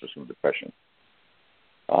who suffers from depression.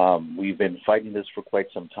 We've been fighting this for quite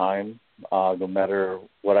some time. No matter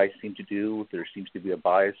what I seem to do, there seems to be a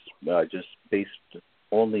bias just based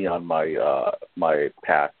only on my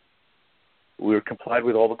past. We're complied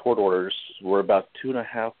with all the court orders. We're about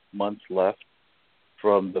 2.5 months left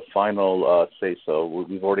from the final say-so.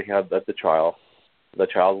 We've already had the trial. The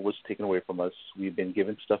child was taken away from us. We've been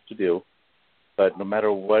given stuff to do. But no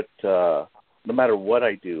matter what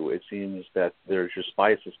I do, it seems that there's just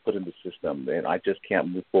biases put in the system, and I just can't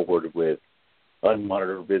move forward with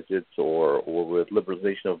unmonitored visits or with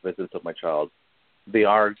liberalization of visits of my child. They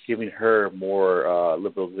are giving her more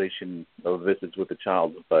liberalization of visits with the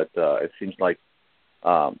child, but it seems like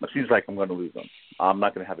I'm going to lose them. I'm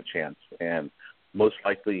not going to have a chance, and most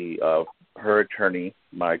likely her attorney,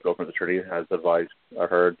 my girlfriend's attorney, has advised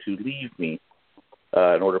her to leave me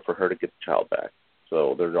in order for her to get the child back.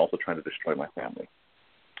 So they're also trying to destroy my family.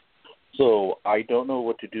 So I don't know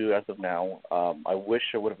what to do as of now. I wish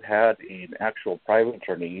I would have had an actual private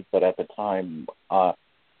attorney, but at the time, I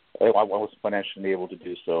wasn't financially able to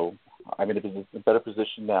do so. I'm in a better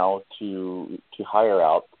position now to hire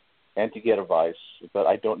out and to get advice, but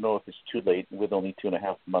I don't know if it's too late with only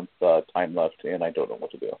 2.5 months time left, and I don't know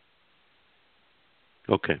what to do.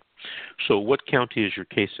 Okay. So what county is your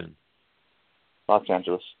case in? Los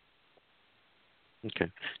Angeles. Okay.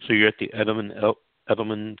 So you're at the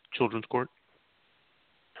Edelman Children's Court?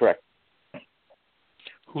 Correct.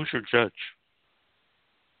 Who's your judge?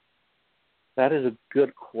 That is a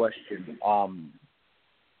good question.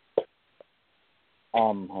 Hold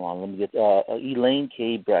on, let me get Elaine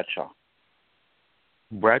K. Bradshaw.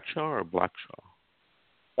 Bradshaw or Blackshaw?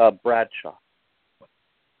 Bradshaw.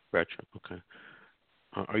 Bradshaw, okay.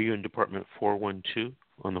 Are you in Department 412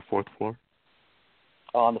 on the 4th floor?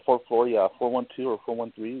 On the 4th floor, yeah, 412 or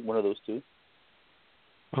 413, one of those two.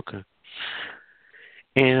 Okay.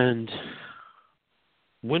 And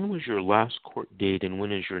when was your last court date, and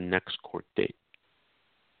when is your next court date?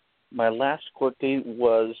 My last court date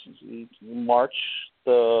was March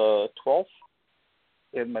the 12th,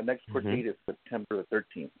 and my next court date is September the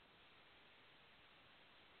 13th.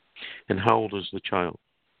 And how old is the child?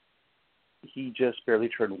 He just barely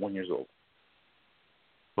turned 1 year old.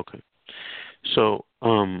 Okay. So,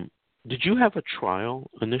 did you have a trial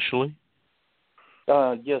initially?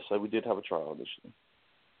 Yes, we did have a trial initially.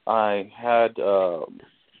 I had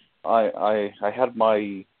I had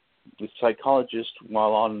my psychologist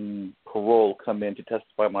while on parole come in to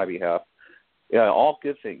testify on my behalf. Yeah, all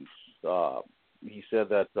good things. He said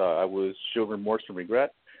that I was showing remorse and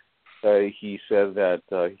regret. He said that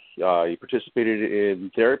he participated in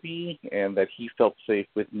therapy and that he felt safe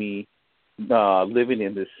with me living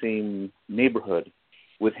in the same neighborhood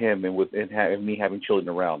with him and me having children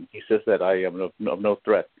around. He says that I am of no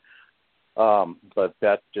threat. But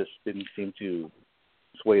that just didn't seem to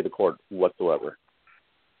sway the court whatsoever.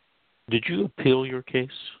 Did you appeal your case?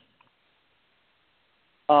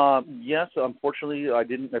 Yes, unfortunately, I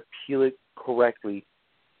didn't appeal it correctly.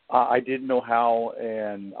 I didn't know how,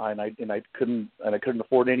 and I couldn't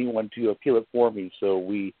afford anyone to appeal it for me. So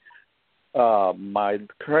my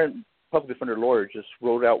current public defender lawyer just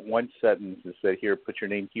wrote out one sentence and said, "Here, put your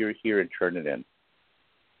name here, and turn it in."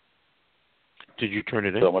 Did you turn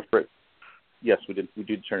it in? So I'm afraid. Yes, we did. We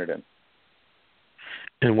did turn it in.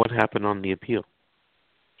 And what happened on the appeal?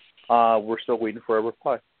 We're still waiting for a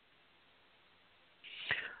reply.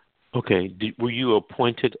 Okay. Were you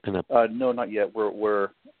appointed No, not yet. We're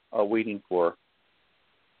waiting for.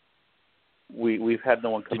 We've had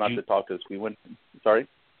no one come out to talk to us. We went. Sorry.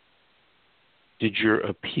 Did your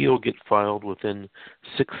appeal get filed within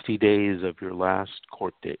 60 days of your last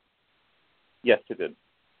court date? Yes, it did.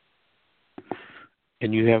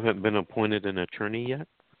 And you haven't been appointed an attorney yet?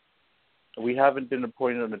 We haven't been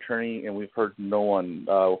appointed an attorney, and we've heard no one.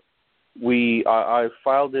 I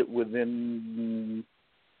filed it within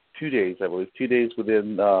 2 days, I believe. 2 days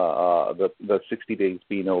within the 60 days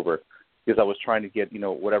being over, because I was trying to get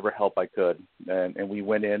whatever help I could, and we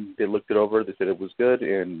went in. They looked it over. They said it was good,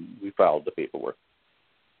 and we filed the paperwork.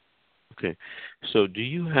 Okay. So do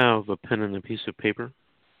you have a pen and a piece of paper?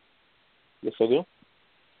 Yes, I do.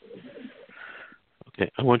 Okay,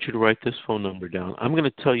 I want you to write this phone number down. I'm going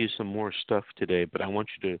to tell you some more stuff today, but I want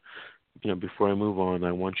you to, before I move on,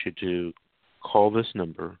 I want you to call this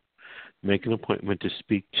number, make an appointment to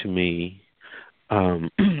speak to me,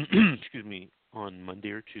 excuse me, on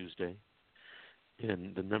Monday or Tuesday.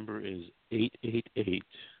 And the number is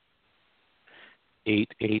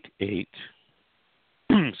 888-888,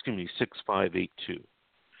 excuse me, 6582.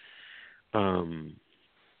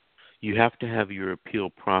 You have to have your appeal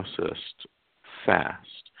processed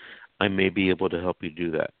fast. I may be able to help you do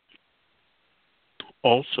that.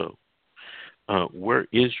 Also, where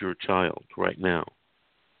is your child right now?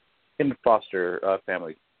 In the foster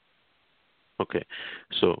family. Okay.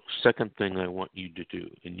 So second thing I want you to do,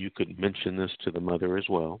 and you could mention this to the mother as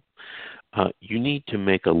well, you need to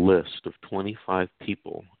make a list of 25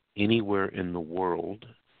 people anywhere in the world.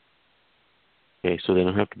 Okay, so they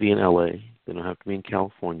don't have to be in L.A., they don't have to be in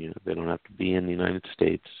California, they don't have to be in the United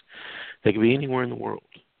States. They can be anywhere in the world.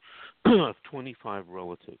 Of 25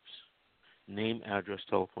 relatives. Name, address,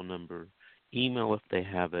 telephone number, email if they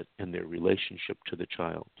have it, and their relationship to the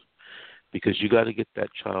child. Because you got to get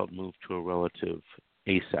that child moved to a relative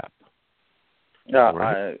ASAP.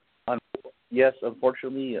 Right? Yes,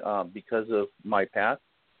 unfortunately, because of my past,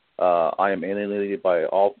 I am alienated by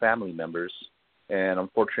all family members. And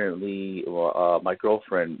unfortunately, my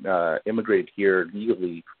girlfriend immigrated here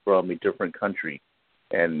legally from a different country.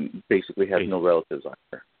 and basically has no relatives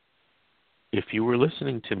either. If you were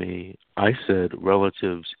listening to me, I said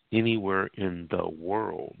relatives anywhere in the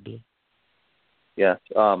world. Yes.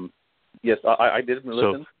 Yes, I didn't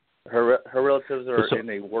listen. Her relatives are in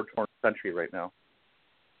a war-torn country right now.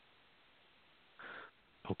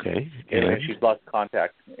 Okay. And she's lost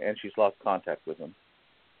contact. With them.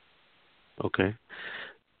 Okay.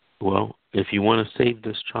 Well, if you want to save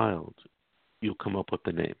this child, you'll come up with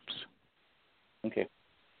the names. Okay.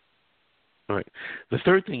 All right. The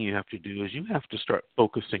third thing you have to do is you have to start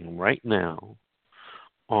focusing right now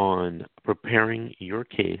on preparing your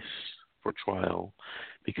case for trial,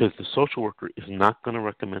 because the social worker is not going to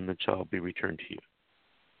recommend the child be returned to you.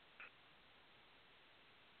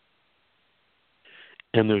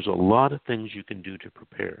 And there's a lot of things you can do to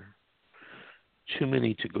prepare. Too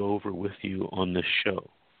many to go over with you on this show.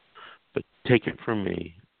 But take it from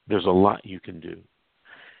me, there's a lot you can do.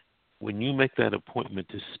 When you make that appointment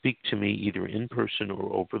to speak to me either in person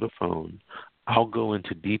or over the phone, I'll go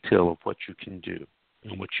into detail of what you can do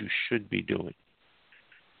and what you should be doing.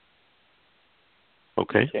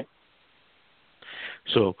 Okay?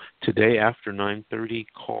 So today after 9:30,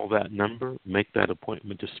 call that number, make that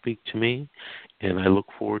appointment to speak to me, and I look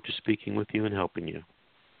forward to speaking with you and helping you.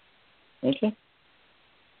 Okay.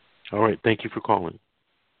 All right. Thank you for calling.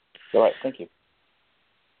 All right. Thank you.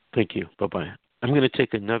 Thank you. Bye-bye. I'm going to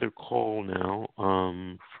take another call now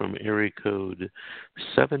from area code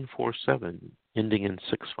 747, ending in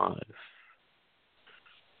 65.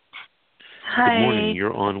 Hi. Good morning.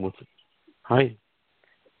 You're on with... Hi.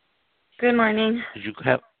 Good morning.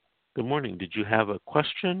 Good morning. Did you have a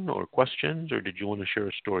question or questions, or did you want to share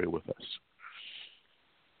a story with us?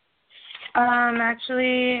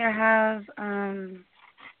 Actually, I have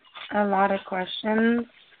a lot of questions.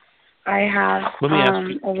 I have. Let me ask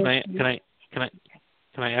you.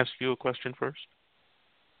 Can I ask you a question first?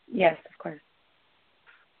 Yes, of course.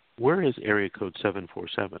 Where is area code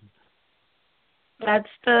 747? That's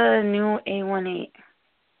the new 818.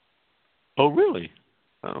 Oh, really?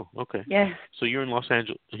 Oh, okay. Yes. So you're in Los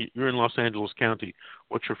Angeles. You're in Los Angeles County.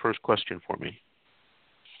 What's your first question for me?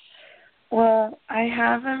 Well, I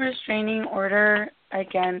have a restraining order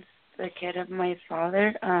against the kid of my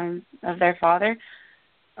father, of their father.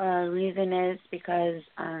 Reason is because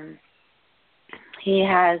he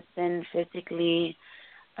has been physically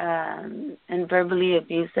and verbally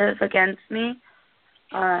abusive against me.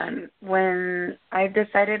 When I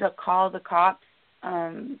decided to call the cops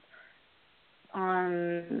on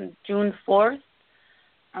June 4th,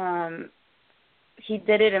 he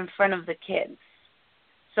did it in front of the kids.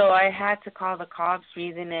 So I had to call the cops.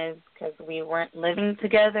 Reason is because we weren't living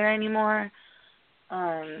together anymore.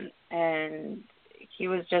 And he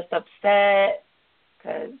was just upset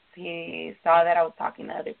because he saw that I was talking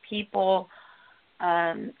to other people.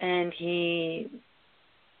 And he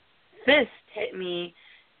fist hit me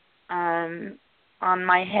on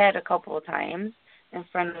my head a couple of times in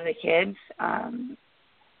front of the kids.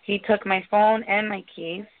 He took my phone and my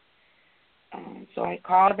keys. So I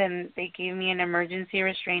called and they gave me an emergency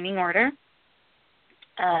restraining order.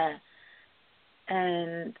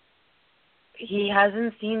 And he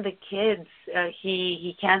hasn't seen the kids.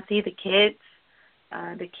 He can't see the kids.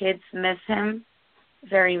 The kids miss him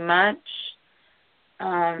very much.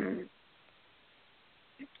 And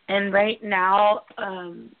right now,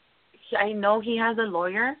 I know he has a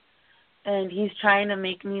lawyer, and he's trying to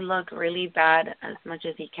make me look really bad as much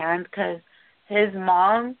as he can because his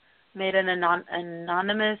mom made an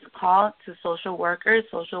anonymous call to social workers.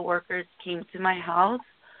 Social workers came to my house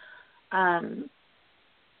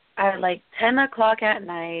at like 10 o'clock at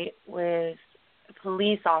night with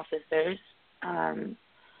police officers. I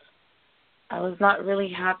was not really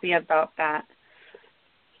happy about that.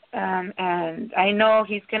 And I know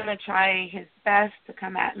he's going to try his best to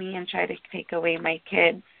come at me and try to take away my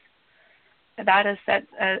kids. That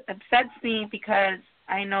upsets me because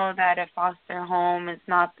I know that a foster home is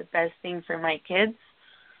not the best thing for my kids.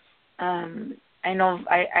 I know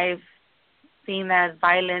I've seen that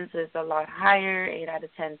violence is a lot higher, 8 out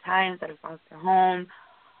of 10 times at a foster home.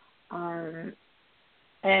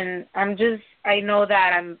 And I know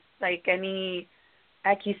that I'm like any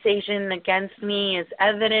accusation against me is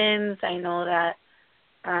evidence. I know that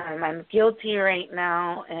I'm guilty right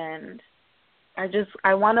now, and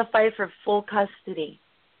I want to fight for full custody.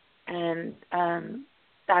 And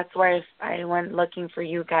that's why I went looking for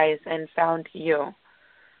you guys and found you.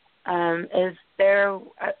 Is there?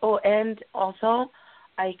 Oh, and also,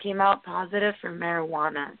 I came out positive for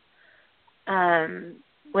marijuana,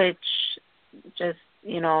 which just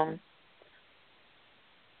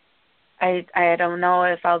I don't know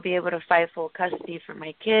if I'll be able to fight full custody for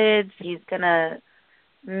my kids. He's gonna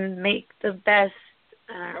make the best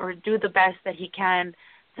or do the best that he can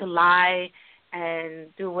to lie and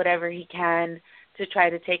do whatever he can to try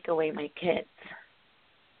to take away my kids.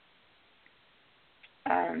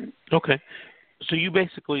 Okay. So you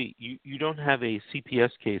basically, you don't have a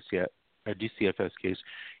CPS case yet, a DCFS case.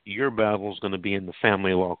 Your battle is going to be in the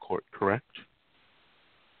family law court, correct?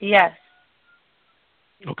 Yes.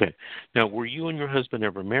 Okay. Now, were you and your husband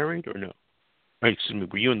ever married or no? Excuse me,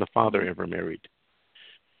 were you and the father ever married?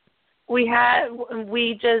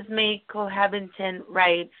 We just made cohabitant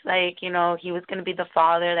rights. Like, you know, he was going to be the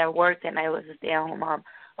father that worked and I was a stay-at-home mom.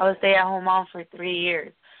 I was a stay-at-home mom for 3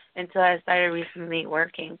 years until I started recently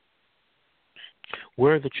working.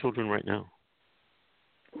 Where are the children right now?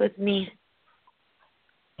 With me.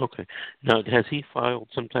 Okay. Now, has he filed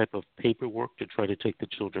some type of paperwork to try to take the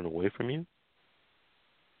children away from you?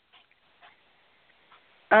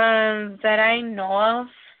 That I know of,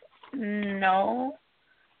 no.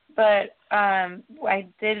 But I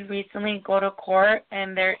did recently go to court,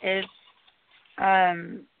 and there is a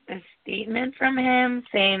statement from him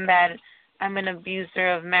saying that I'm an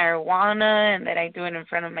abuser of marijuana and that I do it in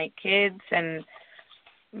front of my kids and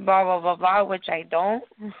blah, blah, blah, blah, which I don't.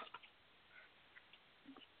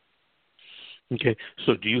 Okay.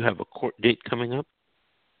 So do you have a court date coming up?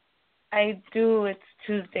 I do. It's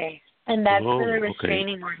Tuesday. And that's the okay.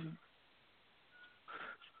 restraining order.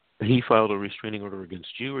 He filed a restraining order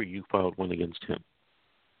against you, or you filed one against him?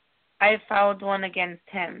 I filed one against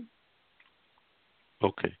him.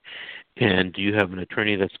 Okay. And do you have an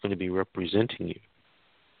attorney that's going to be representing you?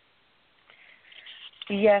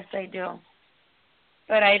 Yes, I do.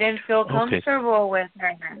 But I didn't feel comfortable with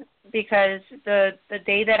her because the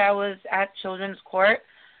day that I was at Children's Court,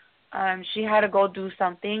 she had to go do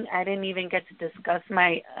something. I didn't even get to discuss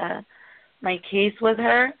my case with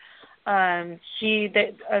her. They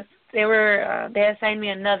assigned me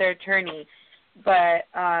another attorney, but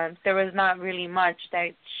there was not really much that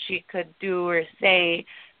she could do or say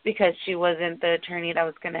because she wasn't the attorney that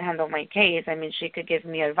was going to handle my case. I mean, she could give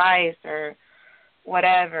me advice or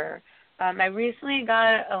whatever. I recently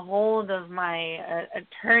got a hold of my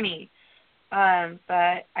attorney,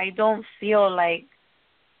 but I don't feel like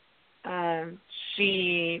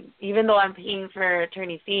she, even though I'm paying for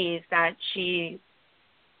attorney fees, that she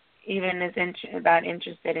even is that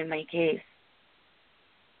interested in my case.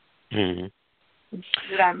 Mm-hmm.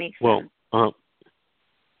 Does that make sense? Well,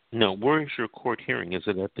 no. Where is your court hearing? Is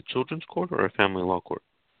it at the Children's Court or a family law court?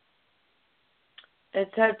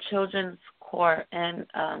 It's at Children's Court in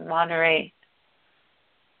Monterey.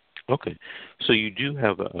 Okay. So you do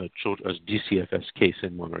have a DCFS case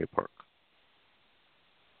in Monterey Park?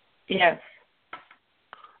 Yes.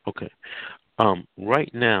 Okay.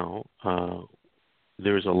 Right now,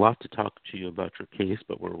 there's a lot to talk to you about your case,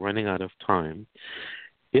 but we're running out of time.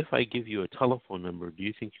 If I give you a telephone number, do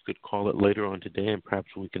you think you could call it later on today and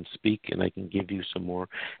perhaps we can speak and I can give you some more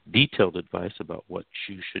detailed advice about what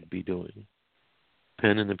you should be doing?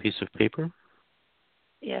 Pen and a piece of paper?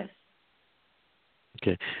 Yes.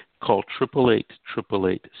 Okay. Call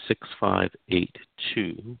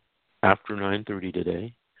 888-888-6582 after 9:30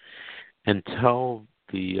 today and tell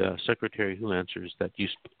the secretary who answers that you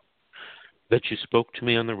spoke to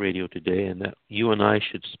me on the radio today and that you and I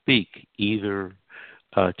should speak either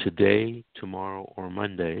today, tomorrow, or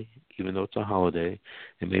Monday, even though it's a holiday,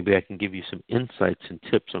 and maybe I can give you some insights and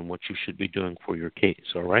tips on what you should be doing for your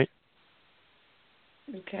case, all right?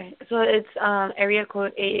 Okay. So it's area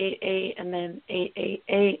code 888 and then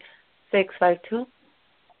 888-652?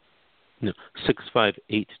 No,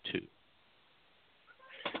 6582.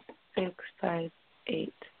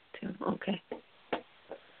 6582. Okay.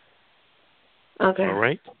 Okay. All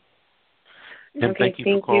right? And okay, thank you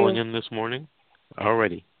for calling in this morning. All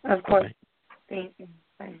righty. Of course. Bye-bye. Thank you.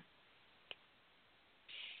 Bye.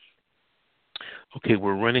 Okay,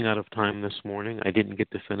 we're running out of time this morning. I didn't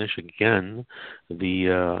get to finish again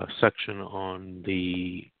the section on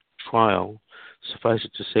the trial. Suffice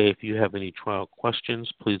it to say, if you have any trial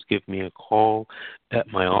questions, please give me a call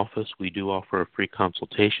at my office. We do offer a free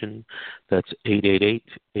consultation. That's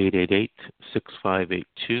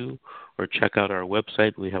 888-888-6582. Or check out our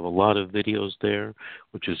website. We have a lot of videos there,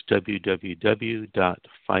 which is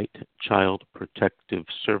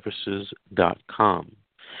www.fightchildprotectiveservices.com.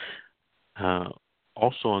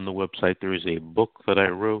 Also on the website, there is a book that I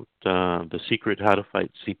wrote, The Secret How to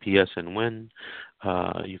Fight CPS and Win.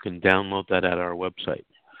 You can download that at our website.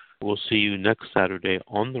 We'll see you next Saturday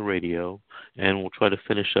on the radio, and we'll try to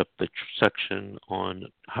finish up the section on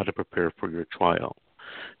how to prepare for your trial.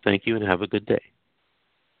 Thank you, and have a good day.